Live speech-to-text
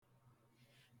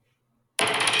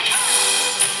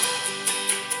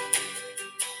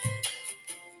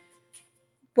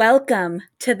Welcome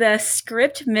to the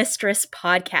Script Mistress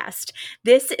Podcast.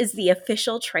 This is the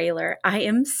official trailer. I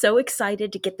am so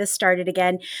excited to get this started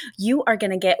again. You are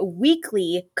going to get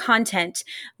weekly content,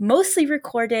 mostly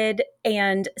recorded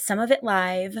and some of it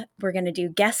live. We're going to do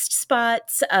guest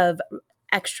spots of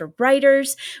extra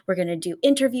writers. We're going to do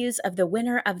interviews of the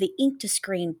winner of the Ink to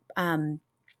Screen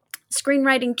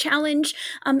screenwriting challenge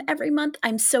every month.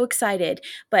 I'm so excited.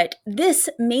 But this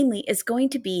mainly is going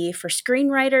to be for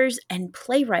screenwriters and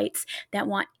playwrights that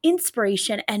want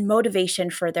inspiration and motivation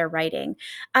for their writing.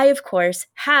 I, of course,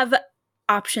 have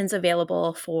options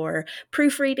available for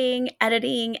proofreading,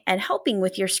 editing, and helping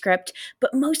with your script,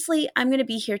 but mostly I'm going to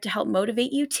be here to help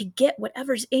motivate you to get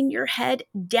whatever's in your head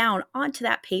down onto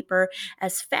that paper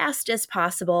as fast as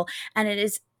possible, and it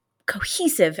is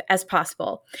cohesive as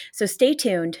possible. So stay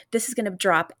tuned. This is going to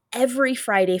drop every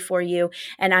Friday for you,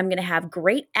 and I'm going to have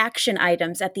great action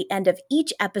items at the end of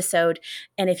each episode.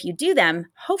 And if you do them,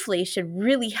 hopefully it should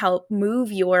really help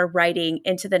move your writing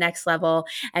into the next level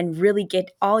and really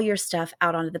get all your stuff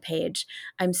out onto the page.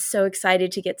 I'm so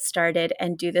excited to get started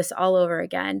and do this all over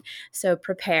again. So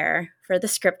prepare for the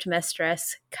Script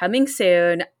Mistress coming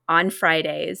soon on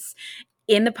Fridays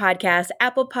in the podcast,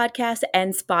 Apple Podcasts,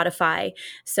 and Spotify.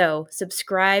 So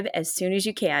subscribe as soon as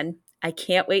you can. I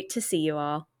can't wait to see you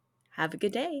all. Have a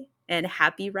good day and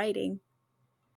happy writing.